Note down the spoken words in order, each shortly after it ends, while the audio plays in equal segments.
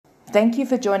Thank you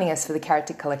for joining us for the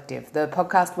Character Collective, the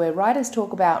podcast where writers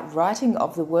talk about writing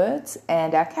of the words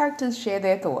and our characters share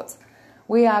their thoughts.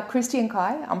 We are Christy and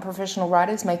Kai, unprofessional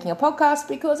writers making a podcast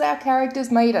because our characters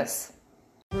made us.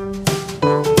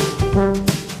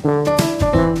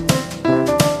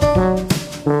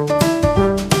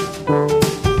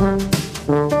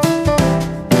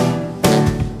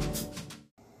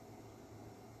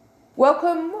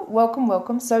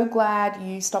 Welcome. So glad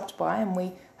you stopped by and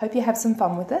we hope you have some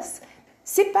fun with us.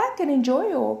 Sit back and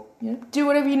enjoy or do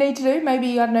whatever you need to do.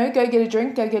 Maybe, go get a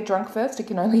drink, go get drunk first. It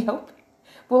can only help.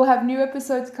 We'll have new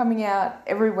episodes coming out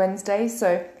every Wednesday.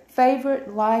 So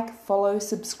favourite, like, follow,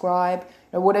 subscribe,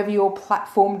 whatever your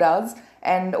platform does.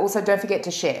 And also don't forget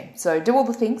to share. So do all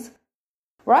the things.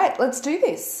 Right, let's do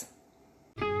this.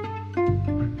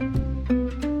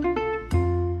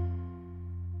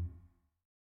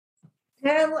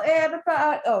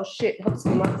 Oh shit, hopes the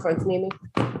microphone's near me.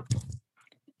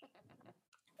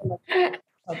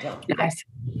 Nice.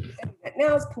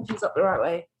 Now it's punches up the right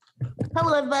way.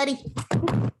 Hello, everybody.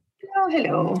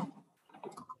 Hello.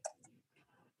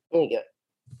 There you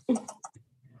go.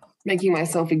 Making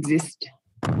myself exist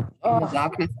in the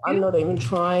darkness. I'm not even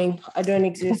trying. I don't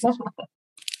exist.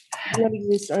 I don't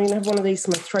exist. I don't even have one of these.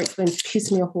 My throat's been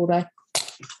pissing me off all day.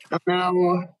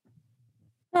 No.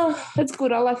 Oh, that's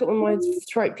good. I like it when my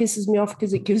throat pisses me off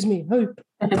because it gives me hope.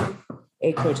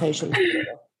 Air quotations.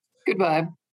 Good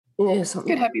vibe. Yeah,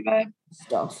 something. Good happy vibe.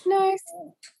 Stuff. Nice.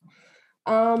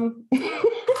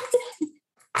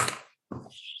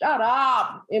 Shut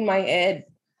up in my head.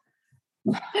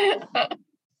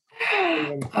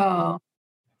 Oh,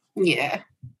 yeah.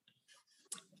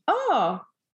 Oh,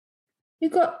 you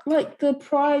got like the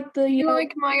pride,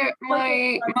 like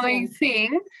my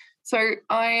thing. So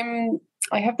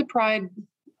I have the Pride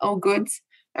all goods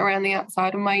around the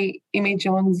outside of my image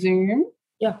on Zoom.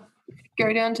 Yeah.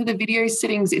 Go down to the video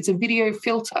settings. It's a video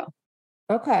filter.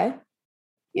 Okay.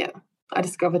 Yeah. I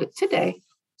discovered it today.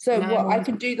 So I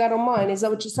could do that on mine. Is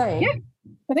that what you're saying? Yeah,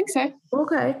 I think so.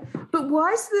 Okay. But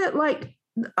why is that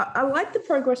I like the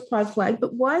Progress Pride flag,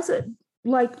 but why is it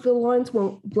like the lines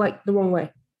won't like the wrong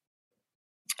way?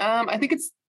 I think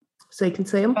it's so you can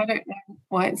see them. I don't know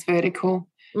why it's vertical.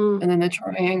 And then the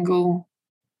triangle.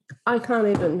 I can't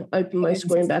even open my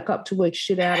screen back up to work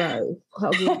shit out of.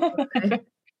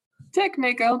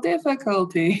 Technical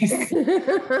difficulties.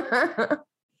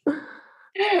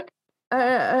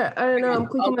 I don't know. I'm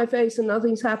clicking my face and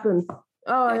nothing's happened.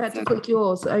 Oh, I had to click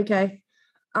yours. Okay.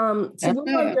 So what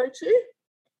do I go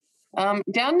to?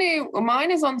 Down there,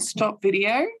 mine is on stop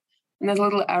video, and there's a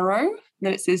little arrow, and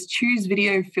then it says choose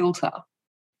video filter.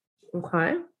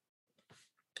 Okay.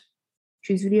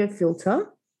 Choose video filter.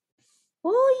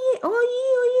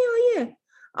 Oh, yeah.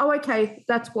 Oh, okay.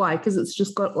 That's why, because it's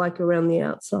just got like around the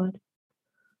outside.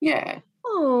 Yeah.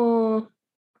 Oh.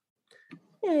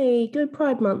 Hey, good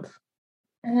Pride Month.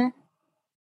 Mm-hmm.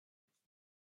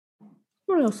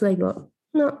 What else they got?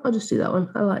 No, I'll just do that one.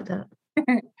 I like that.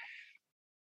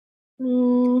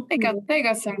 They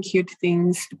got some cute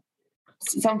things.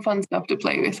 Some fun stuff to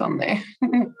play with on there.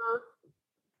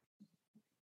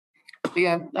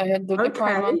 Yeah, I had the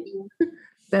Pride Month.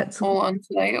 That's all on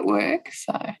today at work.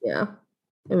 So yeah,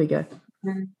 there we go.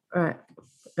 All right,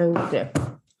 and yeah.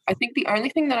 I think the only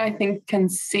thing that I think can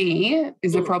see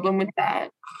is a problem with that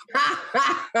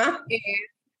is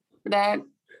that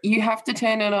you have to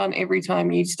turn it on every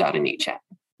time you start a new chat.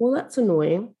 Well, that's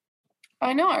annoying.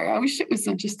 I know. I wish it was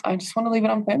I just want to leave it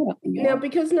on permanently. Now,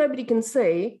 because nobody can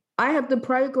see, I have the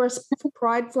Progress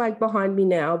Pride flag behind me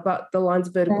now, but the line's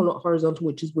vertical, not horizontal,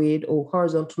 which is weird, or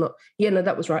horizontal, not. Yeah, no,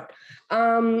 that was right.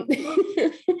 And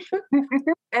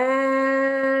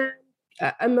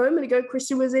a moment ago,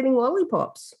 Christy was eating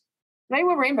lollipops. They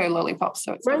were rainbow lollipops,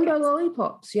 so it's rainbow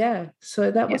lollipops. Yeah, so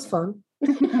that was fun.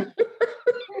 So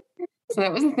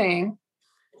that was a thing.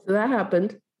 So that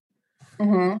happened.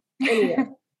 Mm-hmm. Anyway,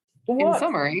 in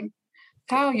summary,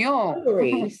 how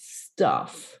y'all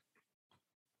stuff.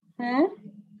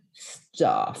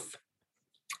 Stuff.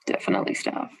 Definitely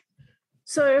stuff.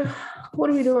 So, what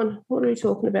are we doing? What are we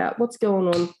talking about? What's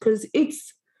going on? Because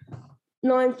it's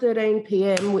 9:13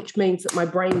 p.m., which means that my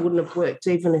brain wouldn't have worked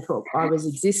even if I was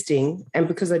existing. And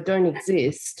because I don't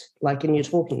exist, and you're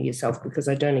talking to yourself because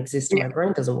I don't exist and my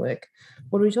brain doesn't work,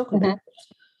 what are we talking about?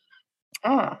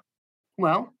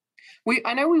 Well,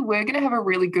 I know we were going to have a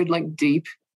really good, deep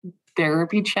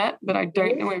therapy chat, but I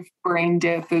don't know if brain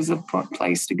death is a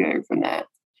place to go from that.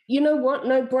 You know what?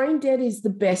 No, brain dead is the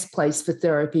best place for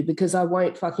therapy because I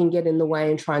won't fucking get in the way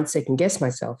and try and second guess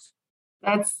myself.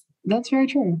 That's very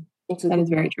true. That is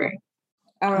very true.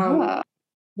 What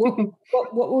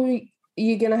were we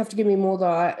you're going to have to give me more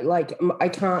that I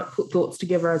can't put thoughts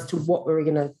together as to what we're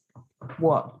going to,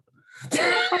 what?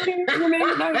 I don't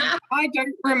remember. No, I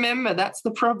don't remember. That's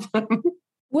the problem.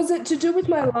 Was it to do with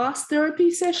my last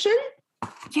therapy session?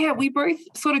 Yeah, we both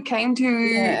sort of came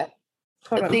to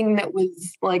a thing that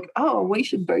was like, oh, we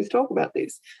should both talk about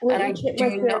this. And I do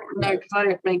not know because I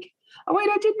don't make. Oh wait,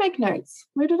 I did make notes.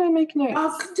 Where did I make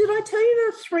notes? Did I tell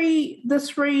you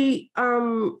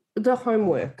the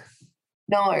homework?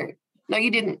 No,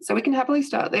 you didn't. So we can happily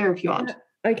start there if you want.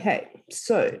 Okay,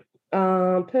 so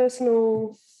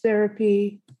personal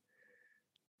therapy,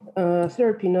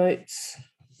 therapy notes.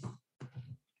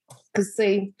 Because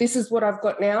see, this is what I've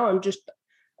got now.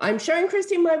 I'm showing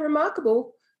Christy my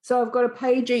Remarkable. So I've got a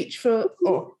page each for.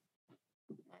 Oh,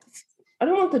 I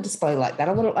don't want the display like that.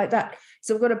 I want it like that.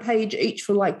 So I've got a page each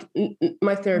for like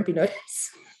my therapy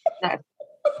notes.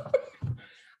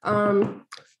 So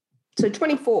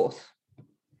 24th.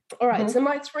 All right. So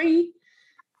my 3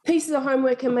 pieces of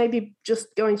homework, and maybe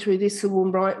just going through this will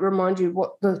remind you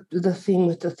what the thing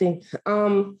with the thing.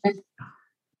 And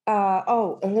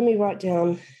let me write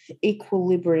down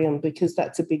equilibrium because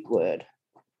that's a big word.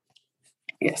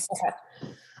 Yes. Okay.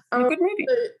 Good movie.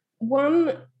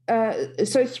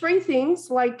 So 3 things,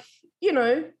 like,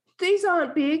 these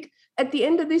aren't big. At the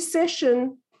end of this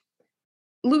session,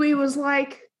 Louis was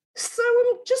like, so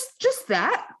just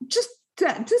that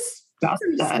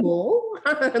pretty small.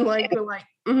 And like, we're like,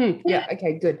 yeah,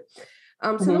 okay, good.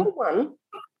 So number 1,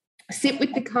 sit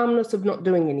with the calmness of not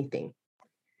doing anything,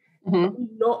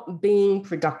 not being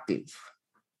productive.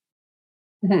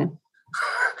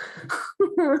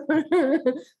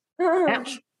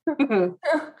 Ouch.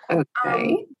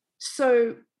 Okay.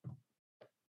 So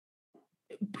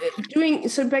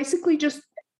basically just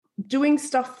doing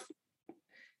stuff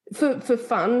for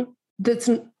fun that's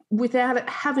without it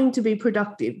having to be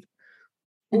productive,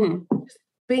 or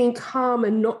being calm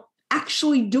and not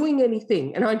actually doing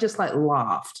anything. And I just like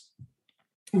laughed.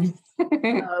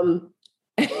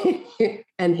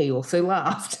 And he also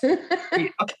laughed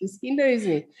because he knows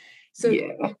me. So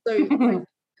like,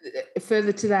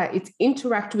 further to that, it's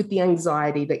interact with the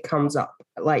anxiety that comes up.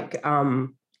 Like,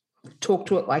 talk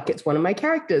to it like it's one of my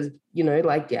characters.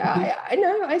 Like, I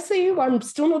know, I see you. I'm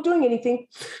still not doing anything.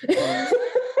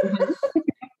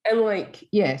 And like,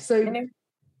 yeah. So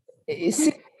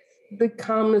the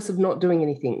calmness of not doing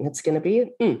anything. That's going to be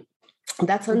it.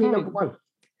 That's only number 1.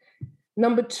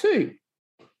 Number 2.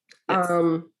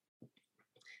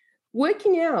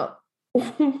 Working out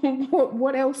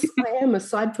what else I am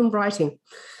aside from writing.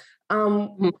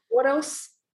 What else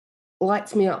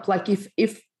lights me up? Like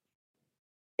if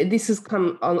this has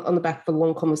come on the back of a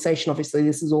long conversation, obviously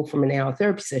this is all from an hour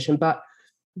therapy session, but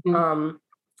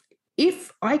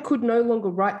if I could no longer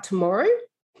write tomorrow,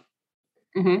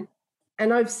 and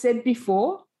I've said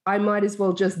before, I might as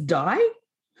well just die.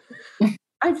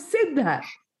 I've said that.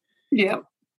 Yeah.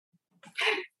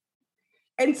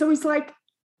 And so he's like,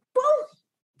 well,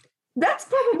 that's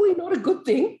probably not a good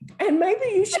thing. And maybe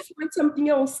you should find something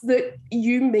else that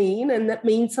you mean and that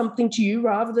means something to you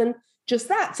rather than just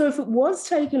that. So if it was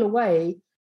taken away,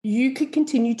 you could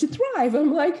continue to thrive.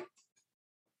 I'm like,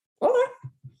 all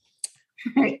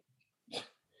right.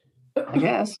 I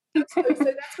guess. So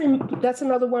that's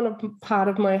another part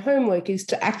of my homework is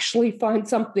to actually find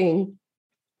something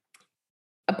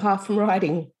apart from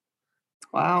writing.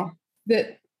 Wow.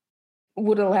 That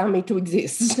would allow me to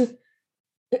exist.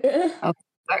 How's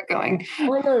that going? I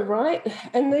know, right?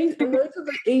 And those are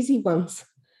the easy ones.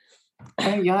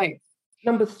 Oh, yay.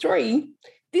 Number 3,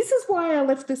 this is why I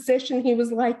left the session. He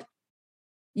was like,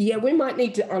 yeah, we might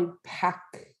need to unpack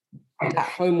that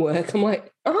homework. I'm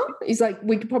like, He's like,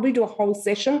 we could probably do a whole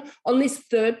session on this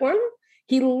 3rd one.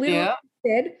 He literally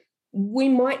said, we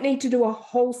might need to do a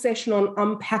whole session on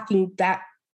unpacking that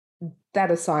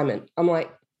assignment. I'm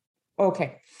like,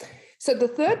 okay. So the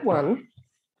 3rd one,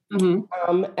 and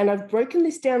I've broken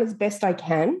this down as best I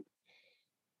can.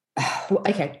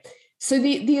 Okay. So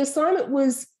the assignment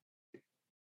was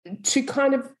to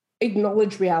kind of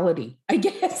acknowledge reality, I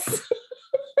guess.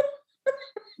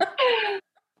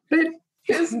 But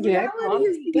reality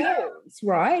is bills,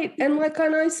 right? And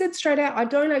I said straight out, I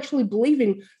don't actually believe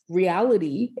in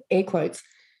reality, air quotes,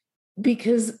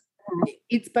 because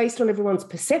it's based on everyone's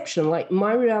perception. Like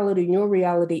my reality and your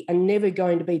reality are never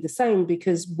going to be the same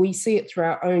because we see it through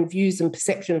our own views and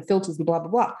perception and filters and blah, blah,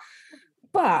 blah.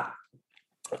 But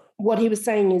what he was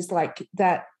saying is like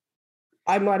that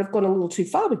I might have gone a little too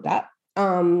far with that.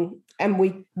 And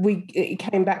we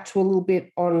came back to a little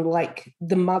bit on like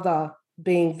the mother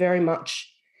being very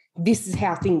much, this is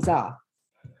how things are.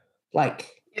 Like,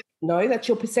 no, that's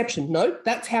your perception. No,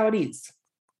 that's how it is.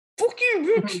 fuck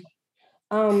you,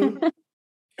 bitch.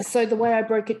 So the way I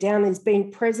broke it down is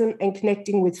being present and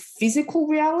connecting with physical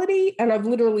reality. And I've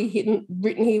literally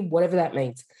written here, whatever that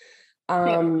means.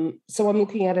 So I'm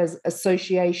looking at it as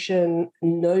association,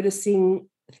 noticing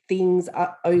things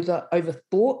over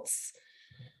thoughts.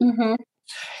 Mm-hmm.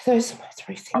 Those are my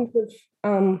 3 things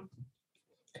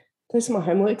those are my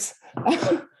homeworks.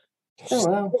 Oh,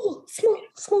 wow.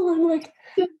 Small homework.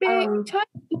 The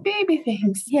baby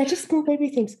things. Yeah, just small baby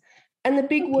things. And the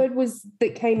big word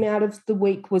that came out of the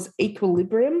week was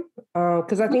equilibrium,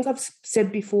 because I think I've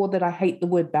said before that I hate the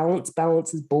word balance.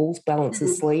 Balance is balls, balance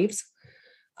is sleeves.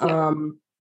 Yeah.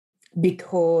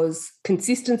 Because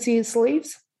consistency is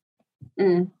sleeves.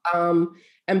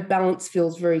 And balance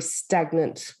feels very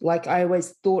stagnant. Like I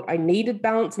always thought I needed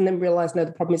balance and then realized, no,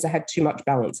 the problem is I had too much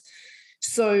balance.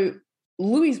 So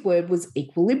Louis's word was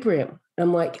equilibrium.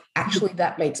 I'm like, actually,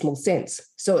 that makes more sense.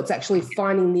 So it's actually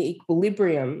finding the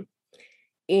equilibrium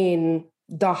in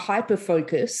the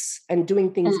hyper-focus and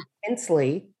doing things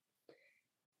intensely,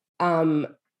 and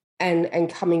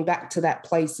coming back to that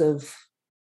place of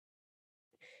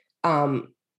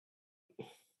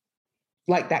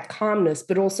like that calmness,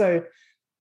 but also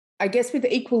I guess with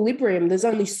the equilibrium, there's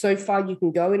only so far you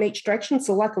can go in each direction.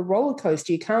 So like a roller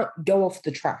coaster, you can't go off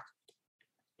the track.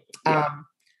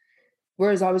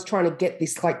 Whereas I was trying to get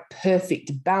this like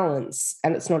perfect balance,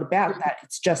 and it's not about that.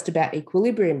 It's just about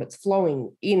equilibrium. It's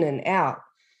flowing in and out,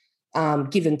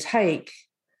 give and take.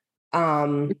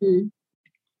 And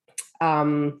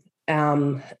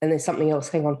there's something else.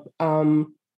 Hang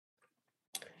on.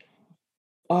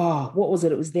 What was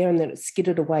it? It was there and then it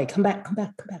skidded away. Come back.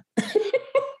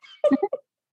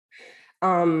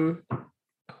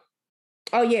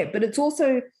 But it's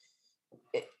also,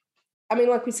 I mean,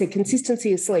 like we said,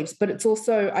 consistency is sleeves, but it's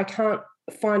also, I can't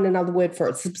find another word for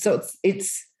it. So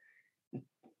it's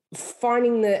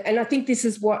finding and I think this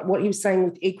is what he was saying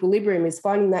with equilibrium, is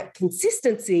finding that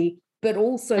consistency, but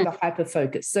also the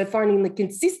hyper-focus. So finding the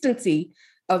consistency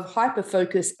of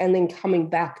hyper-focus and then coming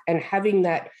back and having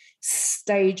that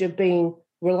stage of being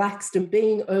relaxed and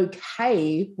being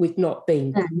okay with not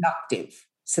being productive.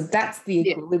 So that's the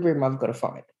equilibrium I've got to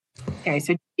find. Okay,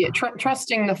 so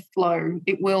trusting the flow.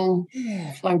 It will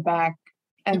flow back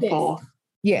and forth.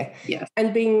 Yeah.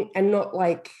 And not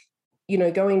like,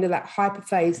 going to that hyper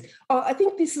phase. I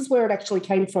think this is where it actually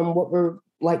came from, what we're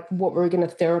going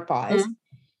to therapize,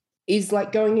 is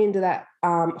like going into that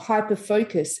hyper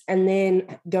focus and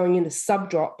then going into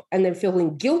sub-drop and then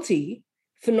feeling guilty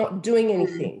for not doing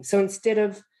anything. So instead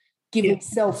of giving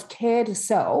self-care to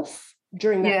self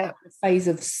during that phase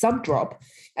of sub-drop,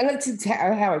 and that's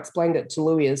how I explained it to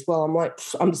Louis as well. I'm like,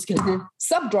 I'm just going to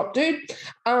sub-drop, dude.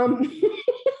 If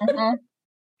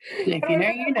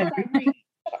you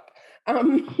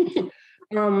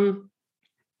know.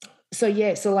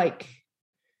 So like,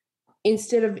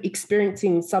 instead of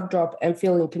experiencing sub-drop and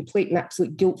feeling complete and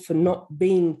absolute guilt for not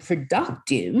being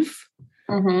productive,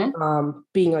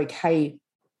 being okay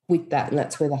with that, and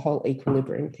that's where the whole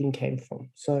equilibrium thing came from.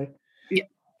 So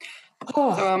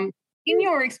in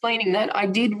your explaining that, I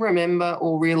did remember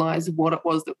or realize what it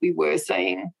was that we were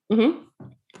saying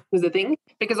was the thing,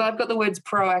 because I've got the words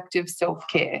proactive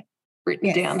self-care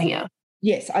written down here.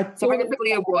 Yes, so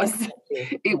basically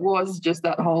it was just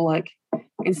that whole, like,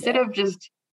 instead of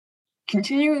just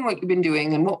continuing what you've been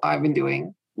doing and what I've been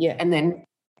doing, and then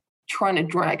trying to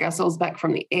drag ourselves back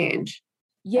from the edge.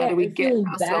 How do we get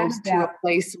ourselves to a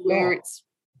place where it's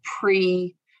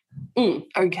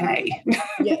okay?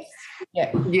 Yes.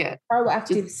 Yeah.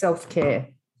 Proactive self-care.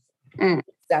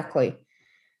 Exactly.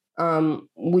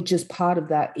 Which is part of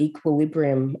that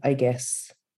equilibrium, I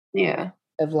guess. Yeah.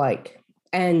 Of like,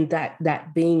 and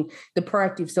that being the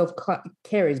proactive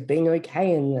self-care is being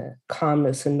okay in the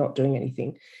calmness and not doing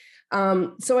anything.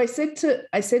 So I said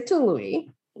to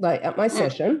Louis, like at my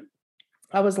session,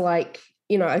 I was like,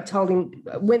 I told him,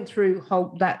 went through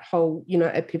that whole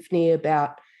epiphany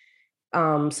about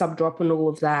sub-drop and all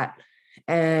of that,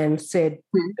 and said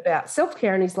about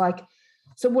self-care, and he's like,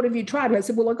 so what have you tried? And I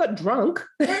said, well, I got drunk.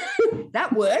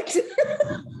 That worked.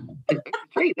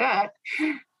 Treat that.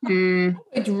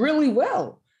 It's really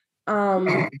well.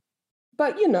 But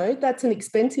that's an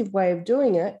expensive way of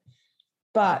doing it.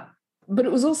 But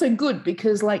it was also good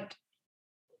because, like,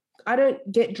 I don't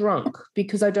get drunk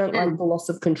because I don't like the loss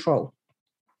of control.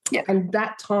 Yeah. And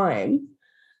that time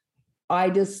I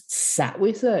just sat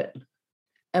with it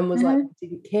and was like,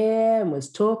 didn't care, and was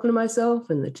talking to myself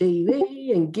and the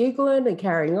TV and giggling and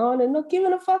carrying on and not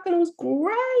giving a fuck, and it was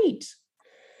great.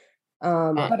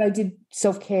 But I did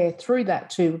self-care through that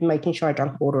too, making sure I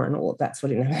drank water and all of that so I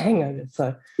didn't have a hangover.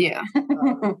 So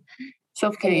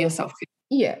self-care, yourself.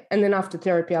 Yeah. And then after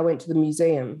therapy, I went to the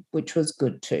museum, which was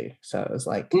good too. So it was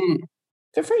like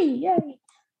for free, yay.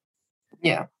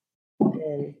 Yeah.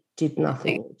 And did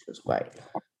nothing, which was great.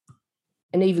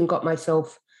 And even got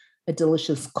myself a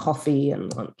delicious coffee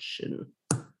and lunch. And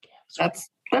that's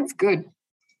good.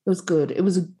 It was good. It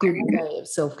was a good way of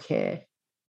self-care.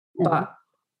 But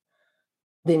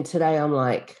then today I'm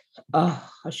like, oh,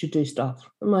 I should do stuff.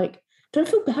 I'm like, don't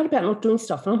feel bad about not doing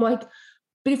stuff. And I'm like,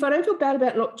 but if I don't feel bad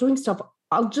about not doing stuff,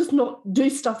 I'll just not do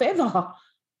stuff ever.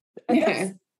 And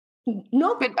that's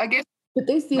not, but I guess, but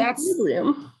there's the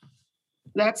equilibrium.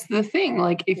 That's the thing.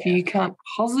 Like, if you can't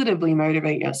positively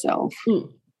motivate yourself,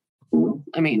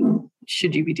 I mean,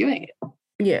 should you be doing it?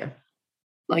 Yeah.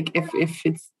 Like, if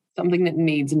it's something that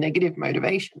needs negative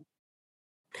motivation.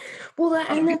 Well,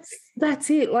 that's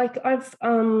it. Like, I've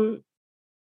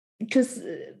because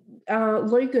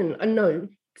Logan, no,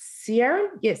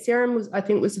 Ciaran was, I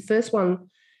think, was the first one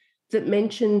that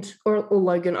mentioned, or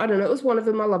Logan, I don't know, it was one of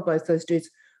them. I love both those dudes.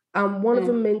 One of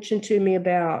them mentioned to me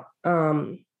about they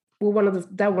were one of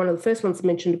the first ones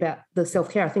mentioned about the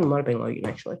self-care. I think it might have been Logan,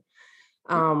 actually.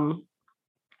 I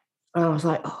was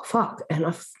like, oh fuck, and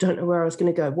I don't know where I was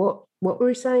going to go. What were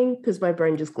we saying? Because my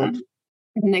brain just glitched.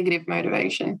 Negative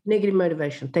motivation. Negative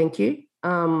motivation. Thank you.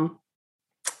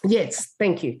 Yes,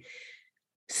 thank you.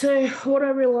 So what I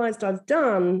realized I've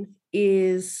done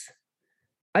is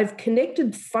I've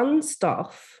connected fun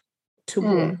stuff to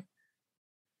work.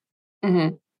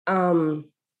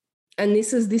 And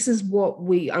this is what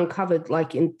we uncovered,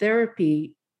 like in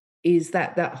therapy, is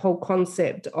that whole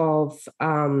concept of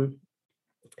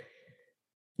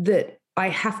that I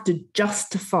have to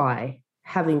justify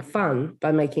having fun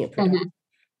by making it productive.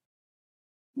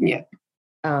 Yeah.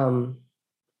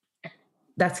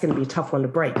 That's going to be a tough one to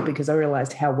break, because I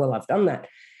realized how well I've done that.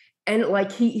 And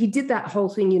like he did that whole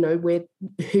thing, you know, where'd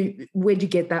you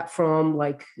get that from?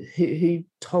 Like who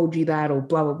told you that, or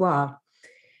blah, blah, blah.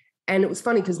 And it was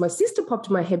funny because my sister popped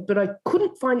in my head, but I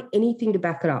couldn't find anything to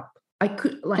back it up. I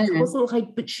could it wasn't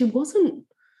like, but she wasn't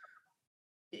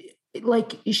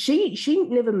like, she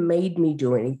never made me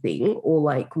do anything, or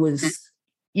like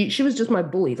she was just my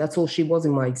bully. That's all she was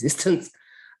in my existence.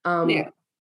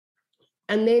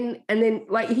 And then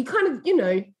like he kind of, you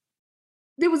know,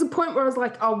 there was a point where I was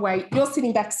like, oh, wait, you're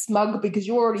sitting back smug because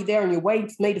you're already there and you're waiting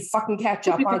for me to fucking catch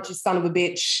up, aren't you, son of a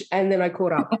bitch? And then I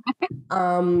caught up.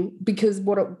 Because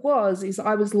what it was is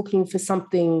I was looking for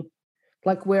something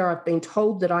like where I've been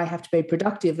told that I have to be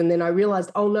productive. And then I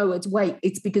realized, oh, no,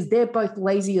 it's because they're both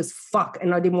lazy as fuck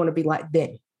and I didn't want to be like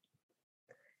them.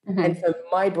 And so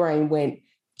my brain went,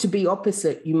 to be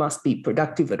opposite, you must be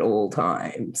productive at all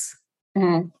times.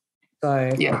 So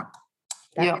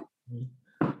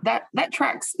that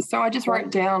tracks. So I just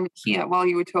wrote down here while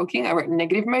you were talking, I wrote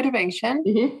negative motivation,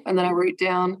 and then I wrote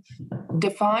down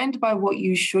defined by what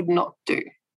you should not do.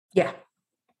 Yeah,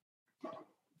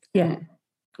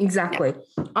 exactly.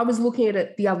 Yeah. I was looking at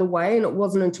it the other way, and it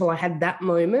wasn't until I had that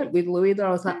moment with Louis that I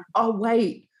was like, oh,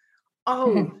 wait.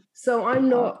 So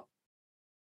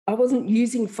I wasn't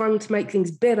using fun to make things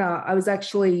better. I was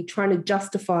actually trying to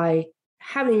justify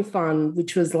having fun,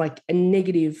 which was like a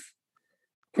negative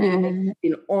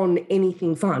on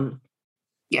anything fun.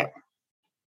 Yeah.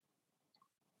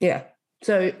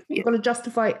 So I've got to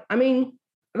justify. I mean,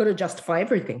 I've got to justify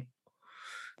everything.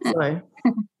 So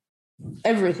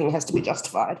everything has to be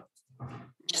justified.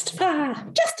 Justify.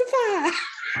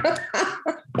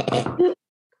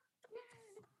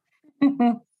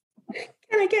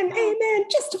 Can I get an amen?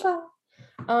 Justify.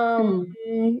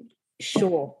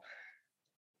 Sure.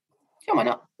 Yeah, why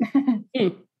not?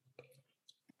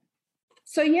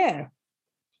 So, yeah.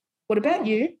 What about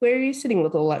you? Where are you sitting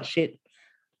with all that shit?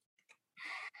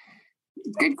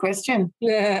 Good question.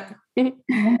 Yeah.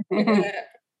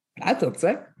 I thought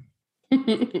so.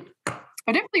 I've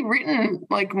definitely written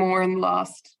like more in the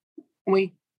last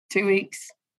week, 2 weeks.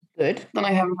 Good. Than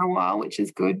I have in a while, which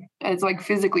is good. And it's like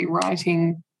physically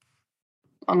writing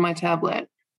on my tablet.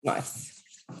 Nice.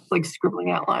 Like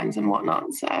scribbling outlines and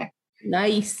whatnot. So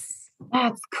nice.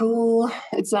 That's cool.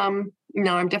 It's I'm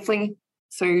definitely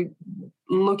so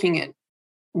looking at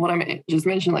what I just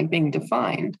mentioned, like being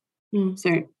defined.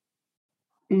 So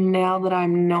now that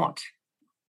I'm not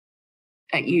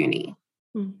at uni,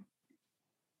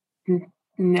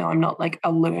 now I'm not like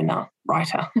a learner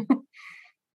writer.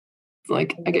 It's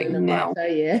like, okay, now what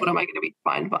am I going to be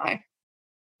defined by?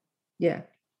 Yeah.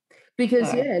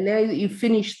 Because, now that you've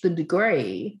finished the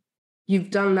degree, you've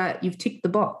done that, you've ticked the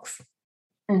box.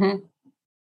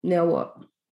 Now what?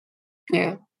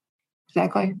 Yeah,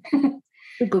 exactly.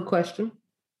 A good question.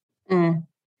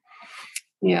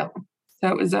 Yeah. So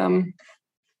it was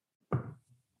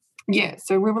Yeah,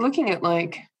 so we were looking at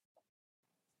like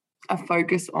a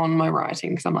focus on my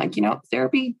writing because I'm like,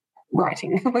 therapy,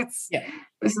 writing.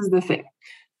 This is the thing.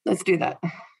 Let's do that.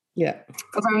 Yeah.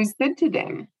 Because I said to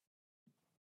them,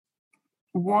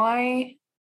 why,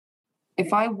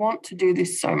 if I want to do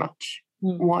this so much,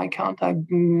 why can't I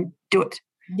do it?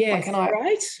 Yes, why can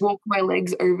I walk my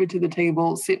legs over to the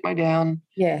table, sit my down?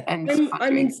 Yeah. And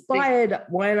I'm inspired.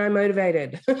 Why am I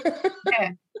motivated?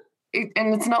 Yeah.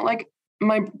 And it's not like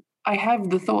I have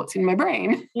the thoughts in my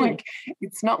brain. Like,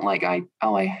 it's not like I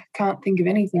can't think of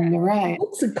anything to write.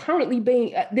 Books are currently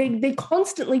being, they're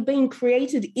constantly being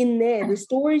created in there. The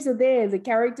stories are there. The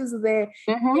characters are there.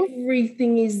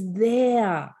 Everything is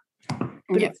there.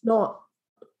 But it's not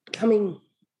coming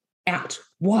out.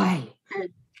 Why?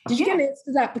 Did you get an answer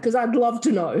to that? Because I'd love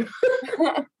to know.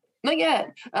 Not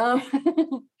yet.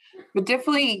 But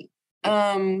definitely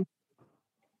to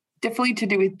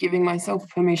do with giving myself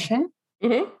permission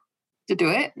to do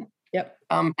it. Yep.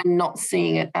 And not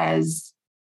seeing it as,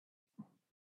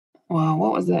 well,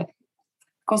 what was it?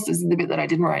 Of course, this is the bit that I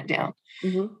didn't write down.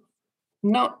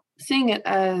 Not seeing it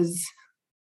as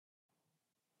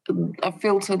a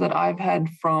filter that I've had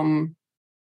from,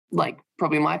 like,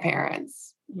 probably my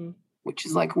parents, which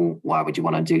is like, well, why would you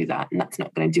want to do that? And that's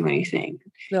not going to do anything.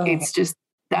 No. It's just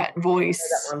that voice,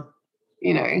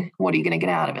 what are you going to get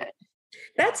out of it?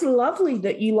 That's lovely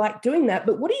that you like doing that,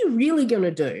 but what are you really going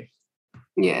to do?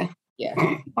 Yeah.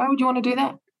 Why would you want to do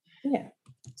that? Yeah.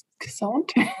 Because I want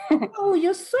to. Oh,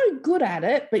 you're so good at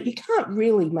it, but you can't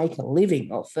really make a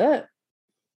living off it.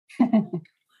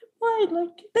 Why?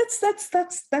 Like,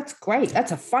 that's great.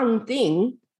 That's a fun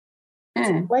thing. It's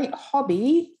a great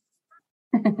hobby.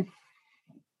 But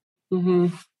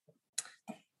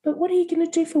what are you going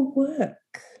to do for work?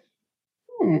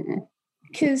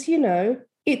 Because,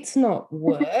 it's not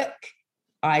work.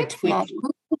 It's not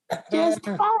just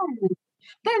fun.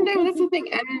 No, that's the thing.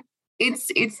 And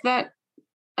it's that,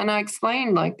 and I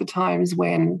explained like the times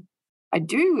when I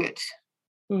do it.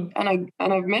 And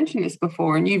I've mentioned this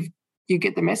before, and you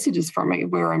get the messages from me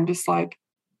where I'm just like,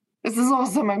 this is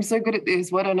awesome. I'm so good at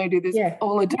this. Why don't I do this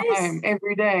all the time,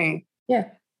 every day? Yeah.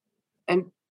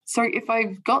 And so if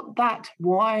I've got that,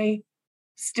 why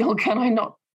still can I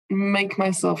not make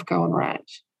myself go and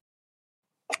write?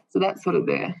 So that's sort of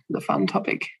the fun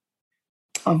topic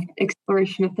of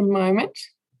exploration at the moment.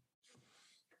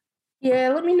 Yeah,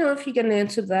 let me know if you can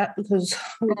answer that, because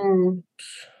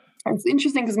it's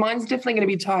interesting because mine's definitely going to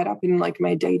be tied up in like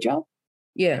my day job.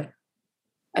 Yeah.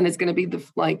 And it's going to be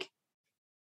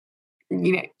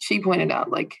she pointed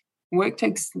out like work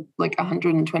takes like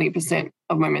 120%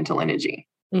 of my mental energy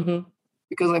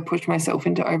because I push myself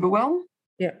into overwhelm.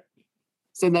 Yeah.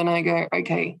 So then I go,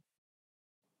 okay,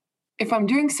 if I'm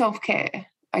doing self-care,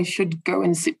 I should go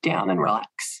and sit down and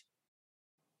relax.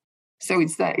 So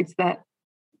it's that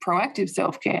proactive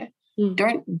self-care.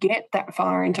 Don't get that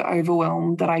far into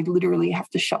overwhelm that I literally have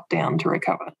to shut down to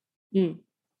recover.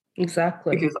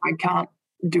 Exactly. Because I can't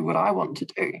do what I want to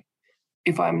do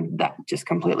if I'm that just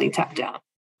completely tapped out.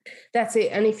 That's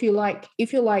it. And if you're like,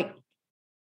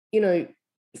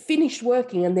 finished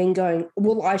working and then going,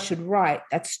 well, I should write,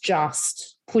 that's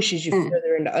just pushes you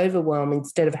further into overwhelm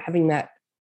instead of having that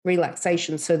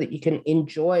relaxation so that you can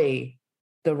enjoy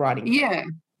the writing. Yeah.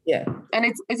 Yeah. And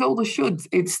it's all the shoulds.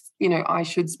 It's, I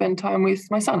should spend time with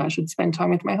my son. I should spend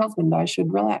time with my husband. I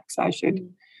should relax. I should.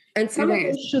 And some of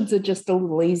those shoulds are just a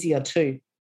little easier too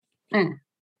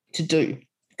to do,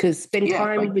 because spend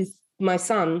time with my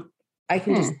son, I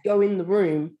can just go in the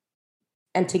room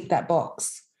and tick that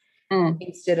box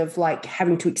instead of like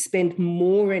having to expend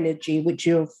more energy, which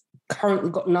you've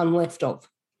currently got none left of.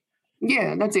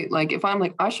 Yeah, that's it. Like if I'm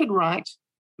like, I should write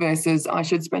versus I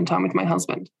should spend time with my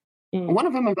husband. One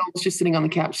of them involves just sitting on the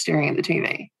couch staring at the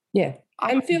TV. Yeah.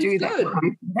 I can do that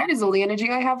one. That is all the energy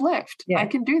I have left. Yeah. I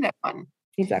can do that one.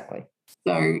 Exactly.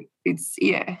 So it's,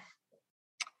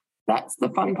 that's the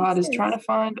fun part, is trying to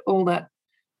find all that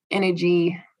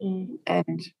energy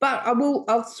But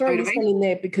I'll throw this one in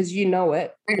there because you know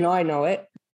it and I know it.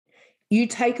 You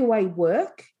take away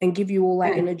work and give you all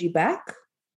that energy back,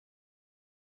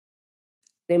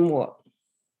 then what?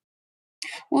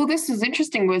 Well, this is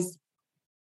interesting, was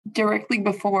directly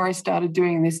before I started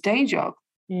doing this day job,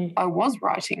 I was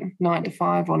writing 9 to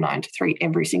 5 or 9 to 3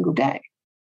 every single day.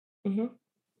 So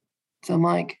I'm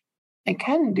like, I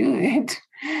can do it.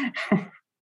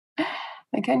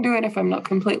 I can do it if I'm not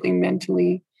completely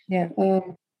mentally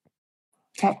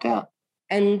tapped out.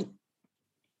 And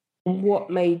what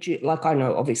made you, like, I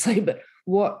know obviously, but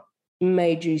what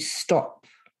made you stop?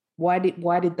 Why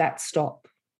did that stop?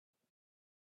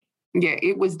 Yeah,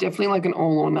 it was definitely like an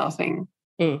all or nothing.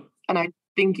 And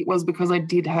think it was because I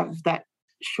did have that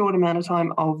short amount of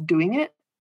time of doing it.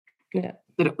 Yeah.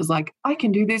 That it was like, I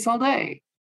can do this all day.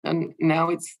 And now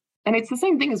it's the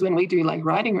same thing as when we do like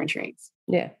writing retreats.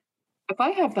 Yeah. If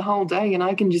I have the whole day and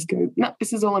I can just go, no,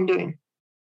 this is all I'm doing.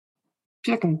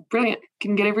 Brilliant.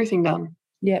 Can get everything done.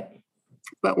 Yeah.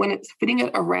 But when it's fitting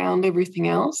it around everything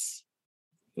else.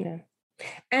 Yeah.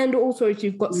 And also if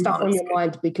you've got stuff on your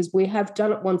mind, because we have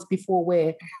done it once before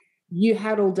where you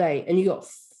had all day and you got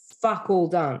fuck all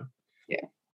done. Yeah.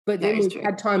 But then we've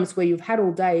had times where you've had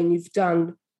all day and you've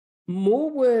done more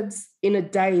words in a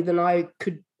day than I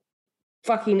could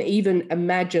fucking even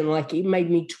imagine. Like, it made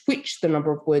me twitch the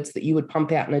number of words that you would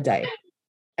pump out in a day.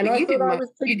 And I thought I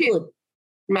was pretty good.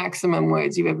 Maximum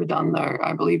words you've ever done, though,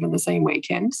 I believe, in the same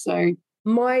weekend. So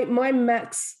my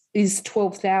max is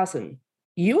 12,000.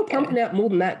 You were pumping out more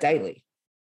than that daily.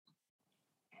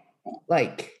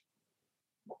 Like,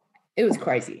 it was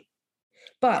crazy.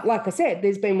 But like I said,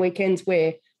 there's been weekends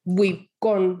where we've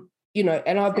gone, you know,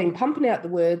 and I've been pumping out the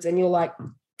words and you're like,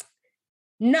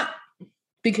 nah,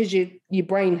 because your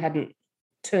brain hadn't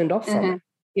turned off from it.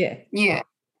 Yeah. Yeah.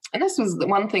 And this was the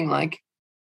one thing, like,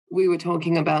 we were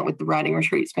talking about with the writing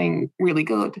retreats being really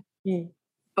good. Yeah.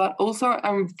 But also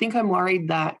I think I'm worried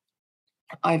that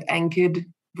I've anchored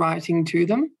writing to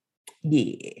them.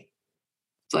 Yeah.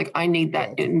 It's like, I need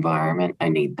that environment. I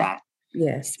need that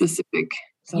specific.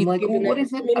 So I'm like, what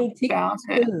is it about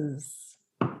it?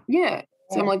 Yeah.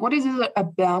 So I'm like, what is it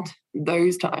about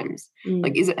those times?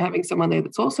 Like, is it having someone there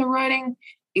that's also writing?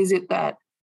 Is it that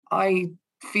I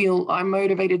feel I'm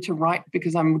motivated to write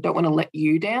because I don't want to let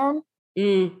you down?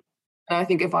 And I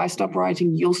think if I stop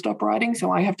writing, you'll stop writing.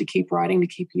 So I have to keep writing to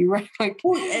keep you writing. Like,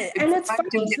 and it's funny.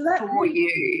 So that, for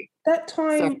you. That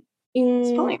time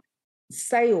in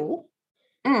Sale,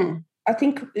 I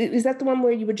think, is that the one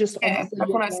where you were just... Yeah,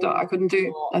 that's when I started. I couldn't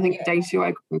do... I think day 2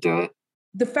 I couldn't do it.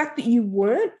 The fact that you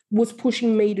weren't was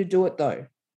pushing me to do it, though,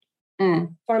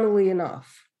 funnily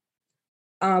enough,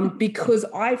 because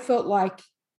I felt like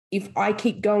if I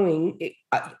keep going, it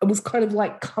was kind of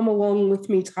like come along with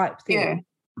me type thing.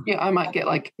 Yeah, I might get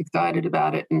like excited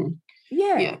about it. And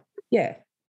yeah.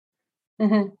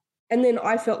 Mm-hmm. And then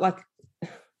I felt like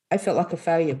a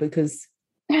failure because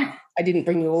I didn't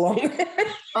bring you along.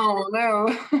 Oh,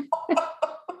 no.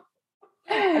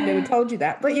 I never told you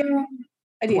that, but yeah,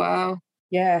 I did. Wow.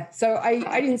 Yeah. So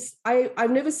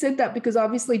I've never said that because I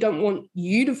obviously don't want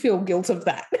you to feel guilt of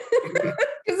that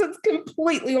because it's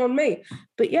completely on me.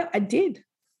 But yeah, I did.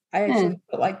 I actually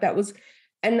felt like that was,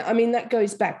 and I mean, that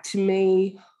goes back to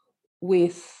me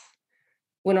with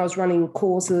when I was running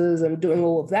courses and doing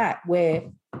all of that, where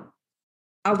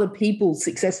other people's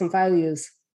success and failures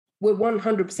were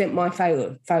 100% my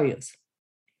failures.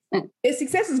 Their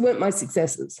successes weren't my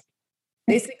successes.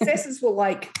 Their successes were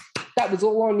like, that was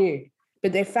all on you.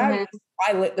 But their failures,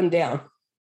 I let them down.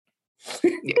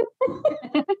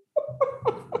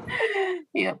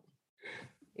 Yeah.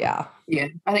 Yeah.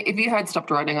 I think if you had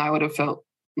stopped writing, I would have felt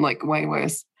like way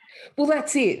worse. Well,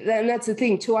 that's it. And that's the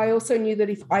thing too. I also knew that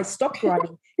if I stopped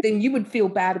writing, then you would feel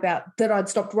bad about that I'd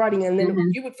stopped writing. And then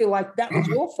you would feel like that was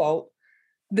your fault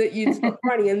that you'd stopped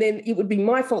writing. And then it would be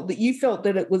my fault that you felt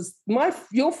that it was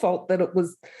your fault that it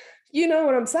was, you know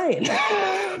what I'm saying?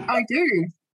 I do.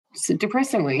 So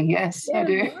depressingly, yes, I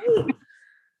do. Right.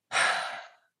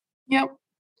 Yep.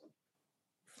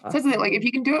 So it's like, if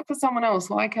you can do it for someone else,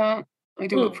 why can't we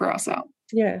do it for ourselves?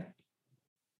 Yeah.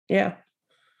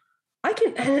 I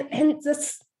can, and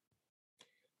this,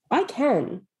 I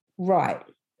can write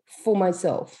for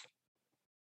myself.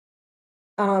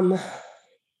 And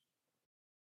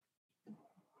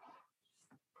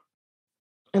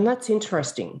that's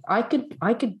interesting. I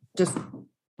could just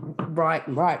write,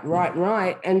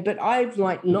 but I've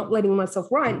like not letting myself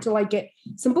write until I get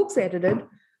some books edited,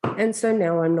 and so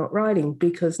now I'm not writing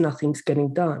because nothing's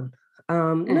getting done.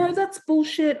 No, that's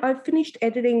bullshit. I've finished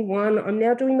editing one. I'm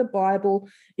now doing the Bible.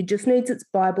 It just needs its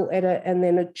Bible edit and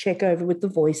then a check over with the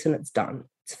voice, and it's done.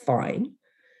 It's fine,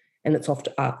 and it's off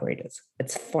to ARC readers.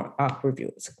 It's fine, ARC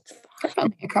reviewers. It's fine.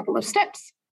 Only a couple of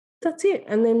steps. That's it.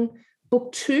 And then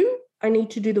book 2, I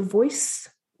need to do the voice,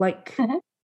 like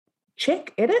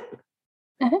check, edit.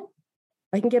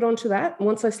 I can get onto that.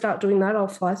 Once I start doing that, I'll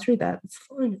fly through that. It's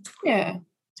fine. It's fine. Yeah.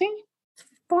 See? It's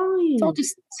fine. It's all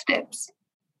just steps.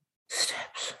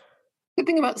 Good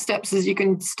thing about steps is you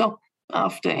can stop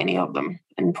after any of them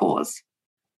and pause.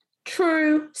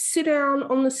 True. Sit down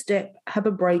on the step, have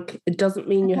a break. It doesn't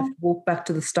mean you have to walk back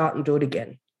to the start and do it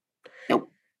again.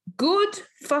 Nope. Good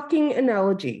fucking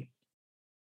analogy,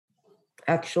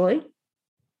 actually.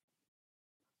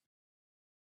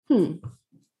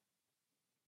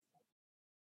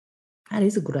 That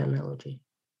is a good analogy.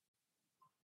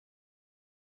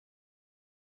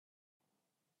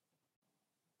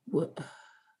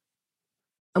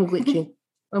 I'm glitching.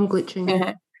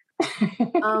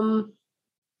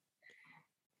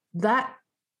 That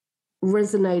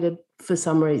resonated for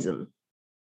some reason.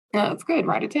 No, that's good.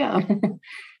 Write it down.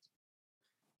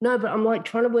 No, but I'm like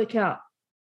trying to work out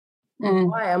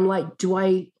why. I'm like,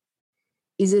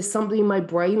 is there something in my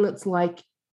brain that's like,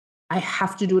 I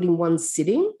have to do it in one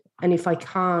sitting, and if I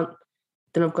can't,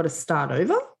 then I've got to start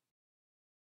over?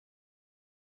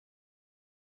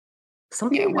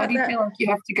 Something why do you feel like you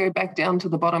have to go back down to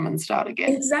the bottom and start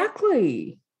again?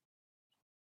 Exactly.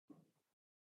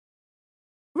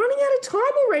 Running out of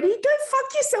time already. Go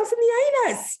fuck yourself in the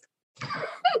anus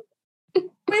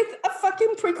with a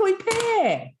fucking prickly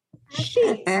pear.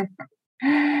 Shit.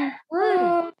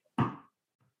 Right.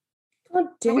 God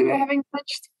damn. We were having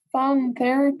such fun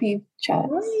therapy chats.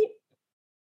 Right.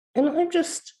 And I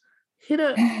just hit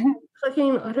a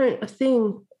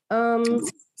thing.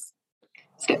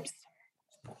 Steps.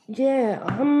 Yeah,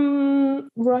 I'm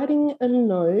writing a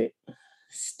note.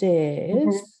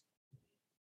 Stairs.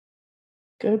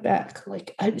 Go back.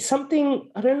 Like something,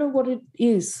 I don't know what it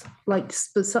is. Like,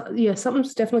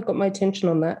 something's definitely got my attention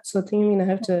on that. So I think I'm going to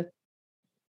have to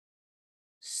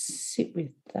sit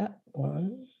with that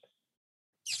one.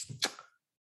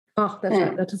 Oh, that's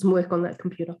right. That doesn't work on that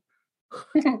computer.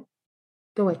 Go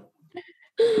away.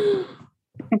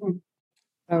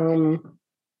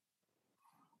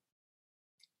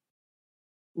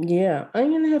 Yeah, I'm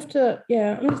going to have to,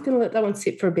 I'm just going to let that one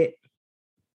sit for a bit.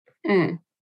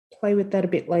 Play with that a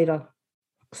bit later.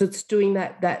 Because it's doing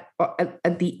that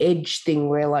at the edge thing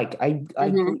where, like, I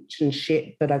glitch and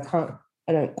shit, but I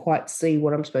don't quite see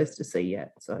what I'm supposed to see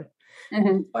yet. So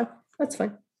that's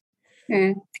fine.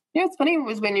 Yeah, it's funny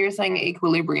was when you were saying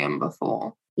equilibrium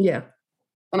before. Yeah.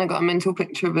 And I got a mental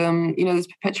picture of those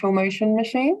perpetual motion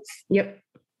machines. Yep.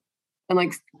 And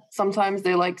like sometimes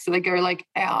they're like, so they go like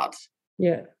out.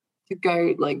 Yeah. To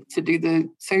go like to do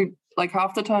like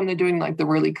half the time they're doing like the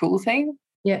really cool thing.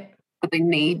 Yeah. But they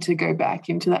need to go back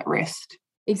into that rest.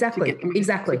 Exactly.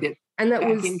 And that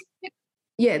was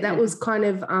that was kind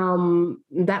of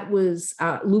that was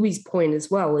Louis' point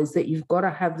as well, is that you've got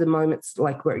to have the moments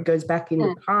like where it goes back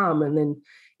into calm, and then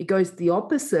it goes the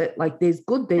opposite. Like there's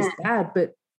good, there's bad,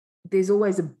 but there's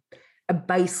always a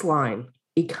baseline.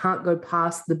 It can't go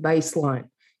past the baseline.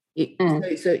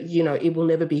 So it will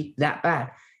never be that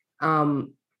bad.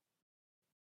 And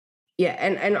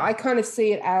I kind of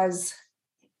see it as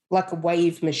like a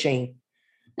wave machine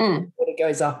when it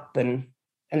goes up and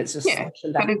it's just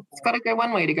but it's got to go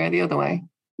one way to go the other way.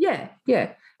 Yeah,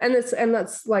 and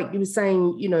that's like you were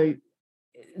saying,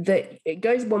 that it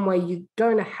goes one way. You're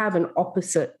going to have an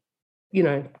opposite,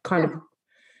 kind of.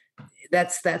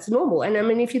 That's normal. And I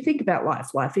mean, if you think about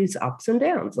life is ups and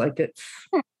downs. Like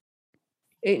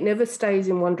it never stays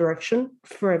in one direction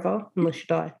forever unless you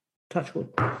die. Touch wood.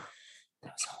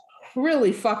 That's a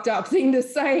really fucked up thing to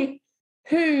say.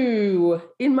 Who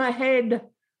in my head?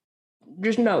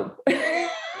 Just no.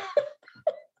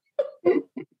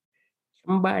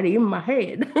 Somebody in my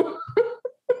head.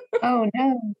 Oh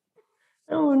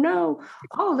no.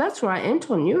 Oh, that's right,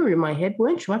 Anton. You were in my head,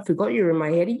 weren't you? I forgot you were in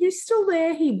my head. Are you still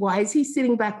there? Why is he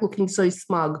sitting back looking so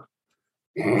smug?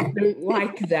 I don't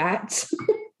like that.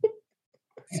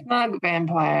 Smug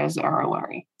vampires are a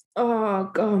worry. Oh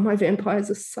God, my vampires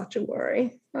are such a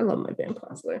worry. I love my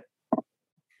vampires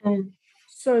though.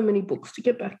 So many books to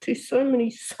get back to. So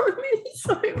many. That's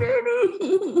a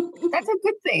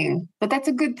good thing. But that's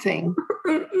a good thing.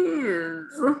 It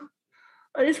is.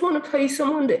 I just want to pay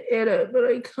someone to edit, but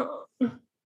I can't.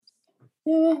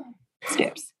 Yeah.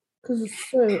 Steps. Because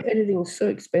editing is so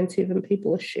expensive and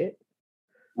people are shit.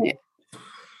 Yeah.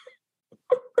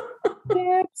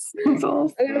 Steps. It's all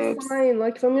steps. I'm going to find,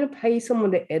 like, if I'm going to pay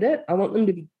someone to edit, I want them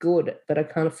to be good, but I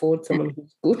can't afford someone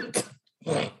who's good.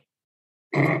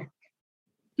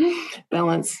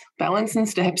 Balance and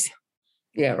steps.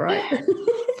 Yeah, right.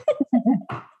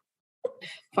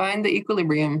 Find the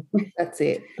equilibrium. That's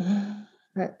it.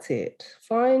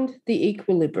 Find the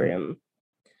equilibrium.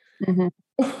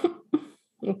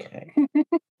 Okay.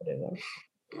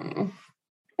 Whatever.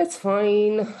 That's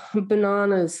fine.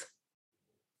 Bananas.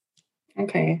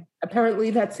 Okay. Apparently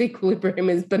that's equilibrium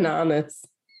is bananas.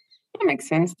 That makes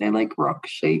sense. They're like rock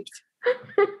shaped.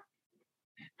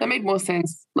 That made more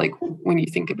sense, like, when you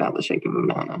think about the shape of a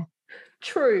banana.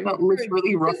 True. Not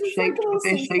literally rock shaped, but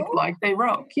they're shaped like they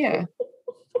rock. Yeah.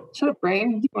 Shut up,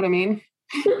 brain. You know what I mean?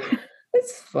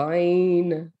 It's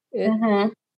fine.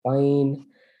 It's fine.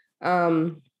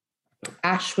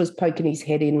 Ash was poking his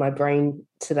head in my brain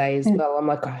today as well. I'm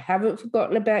like, I haven't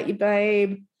forgotten about you,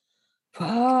 babe.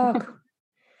 Fuck.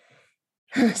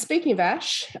 Speaking of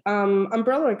Ash,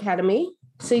 Umbrella Academy,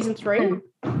 season 3,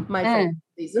 my favorite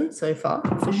season so far,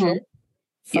 for sure.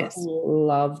 Yes. Fucking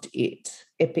loved it.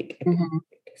 Epic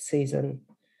season.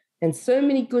 And so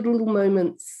many good little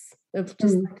moments of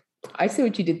just like, I see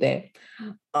what you did there.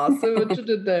 I see what you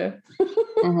did there.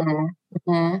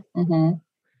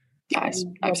 Guys,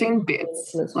 I've seen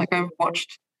bits. Like I've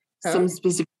watched some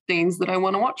specific scenes that I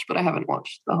want to watch, but I haven't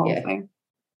watched the whole thing.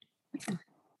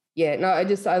 Yeah, no, I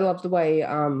love the way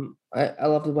I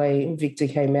love the way Victor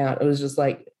came out. It was just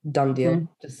like done deal.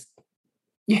 Just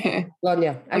well,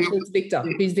 yeah. Actually, it's Victor.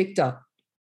 Who's Victor?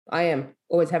 I am.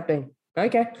 Always have been.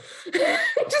 Okay.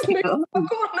 Just move the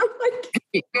fuck on. I'm like,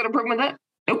 you got a problem with that?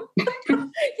 Nope.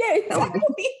 Yeah,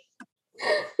 exactly.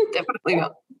 Definitely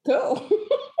not. Cool.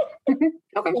 Okay,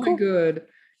 cool. Good.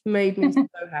 Made me so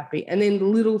happy. And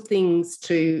then little things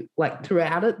to like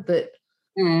throughout it that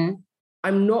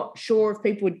I'm not sure if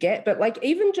people would get, but like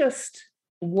even just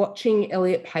watching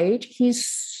Elliot Page, he's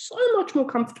so much more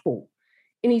comfortable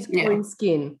in his own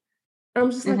skin. And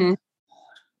I'm just like,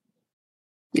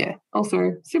 yeah,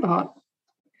 also super hot.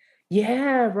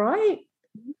 Yeah, right?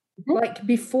 Like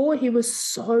before he was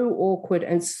so awkward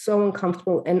and so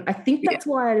uncomfortable. And I think that's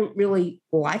why I didn't really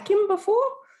like him before.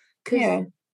 Because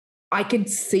I could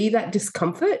see that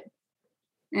discomfort.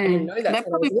 And I know that's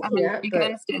what I was looking at. You can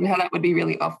understand how that would be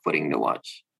really off-putting to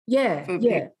watch. Yeah,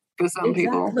 for some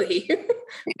people.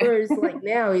 Whereas like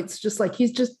now it's just like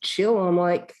he's just chill. I'm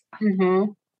like,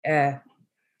 yeah,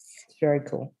 it's very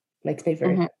cool. Makes me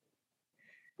very happy.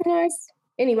 Nice.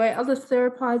 Anyway, other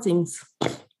therapizings.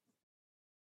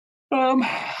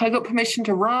 I got permission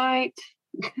to write.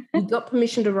 You got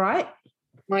permission to write?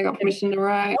 I got permission to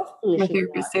write. My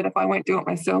therapist said if I won't do it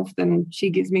myself, then she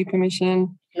gives me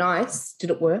permission. Nice.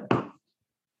 Did it work? Yeah,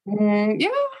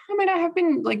 I mean, I have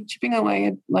been like chipping away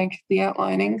at like the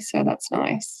outlining, so that's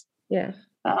nice. Yeah.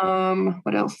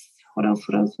 What else?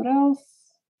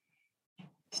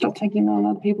 Stop taking on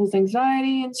other people's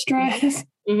anxiety and stress.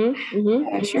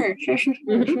 Yeah, sure.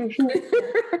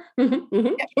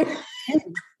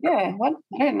 Yeah, what?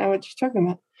 I don't know what you're talking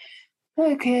about.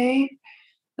 Okay.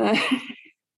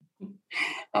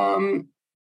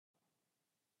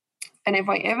 And if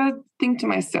I ever think to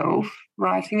myself,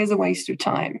 writing is a waste of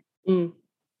time,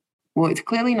 well, it's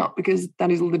clearly not, because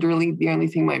that is literally the only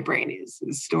thing my brain is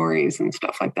stories and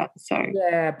stuff like that. So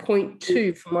yeah, point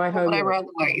 2 for my homework. Would I rather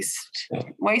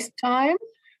waste time,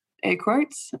 air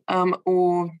quotes,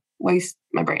 or waste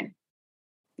my brain?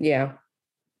 Yeah,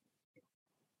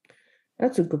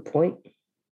 that's a good point.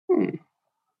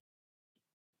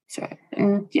 So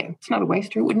it's not a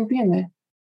waste, or it wouldn't be in there.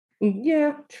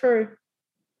 Yeah, true.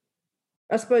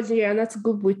 I suppose, and that's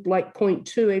good with like point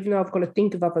 2, even though I've got to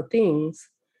think of other things.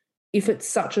 If it's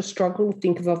such a struggle to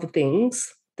think of other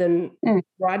things, then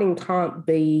writing can't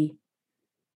be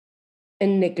a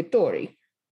negatory.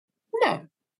 No.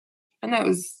 And that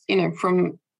was,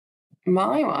 from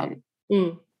my one.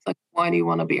 It's like, why do you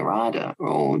want to be a writer?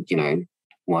 Or,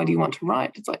 why do you want to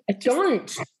write? It's like, I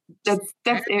don't. That's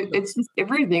it. It's just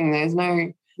everything. There's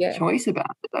no choice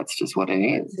about it. That's just what it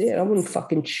is. Yeah, I wouldn't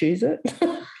fucking choose it.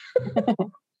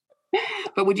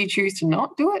 But would you choose to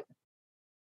not do it?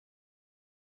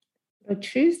 I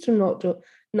choose to not do it.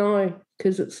 No,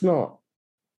 because it's not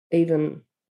even.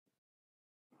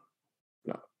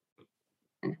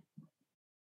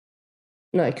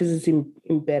 No, because it's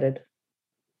embedded.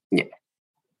 Yeah.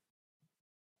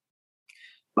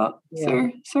 But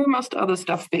so must other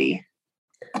stuff be.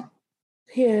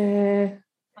 Yeah.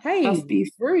 Hey, must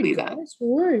be rude. That's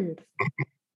rude.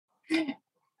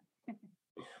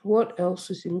 What else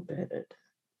is embedded?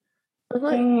 I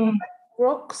like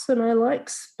rocks and I like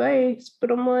space,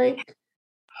 but I'm like,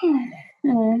 I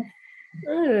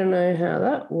don't know how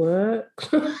that works.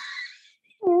 I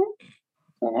don't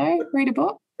know. Read a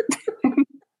book.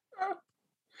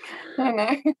 I don't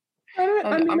know.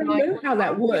 I know how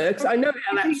that works. I know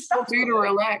how that stuff do to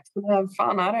relax and have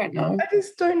fun. I don't know. I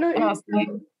just don't know how it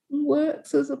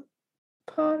works as a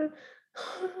part of.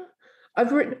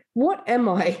 I've written, what am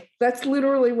I? That's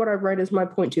literally what I wrote as my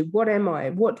point 2. What am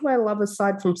I? What do I love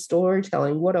aside from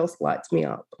storytelling? What else lights me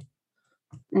up?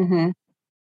 It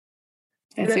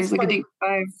seems like a deep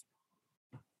dive.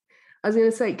 I was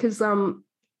going to say, because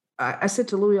I said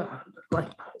to Louis, like,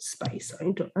 space.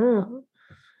 I don't know.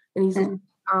 And he's like,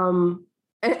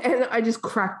 and I just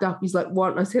cracked up. He's like,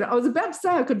 what? And I said, I was about to say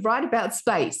I could write about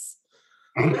space.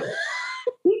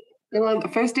 The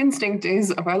first instinct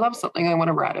is, if I love something, I want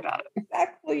to write about it.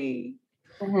 Exactly.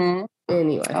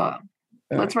 Anyway.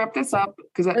 Let's wrap this up,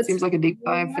 because that seems like a deep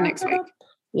dive for next week.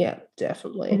 Yeah,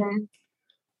 definitely. Mm-hmm.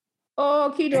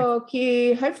 Okie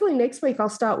dokie. Hopefully next week I'll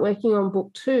start working on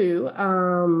book 2,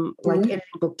 editing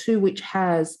book 2, which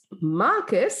has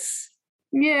Marcus.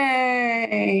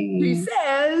 Yay! Who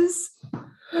says,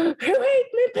 "Who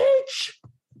ate me peach?"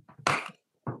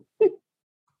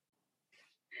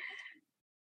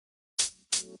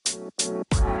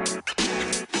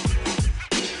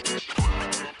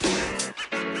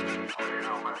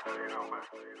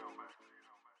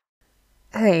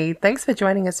 Hey, thanks for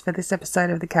joining us for this episode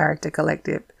of the Character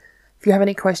Collective. If you have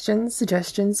any questions,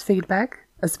 suggestions, feedback,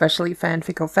 especially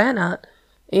fanfic or fan art,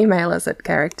 email us at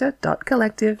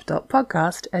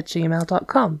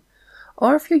character.collective.podcast@gmail.com.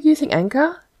 Or if you're using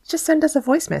Anchor, just send us a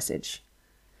voice message.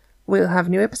 We'll have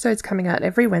new episodes coming out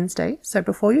every Wednesday, so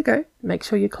before you go, make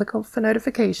sure you click off for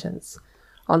notifications.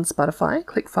 On Spotify,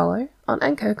 click follow. On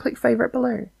Anchor, click favourite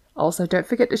below. Also, don't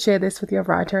forget to share this with your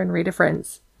writer and reader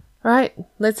friends. Right,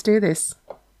 let's do this.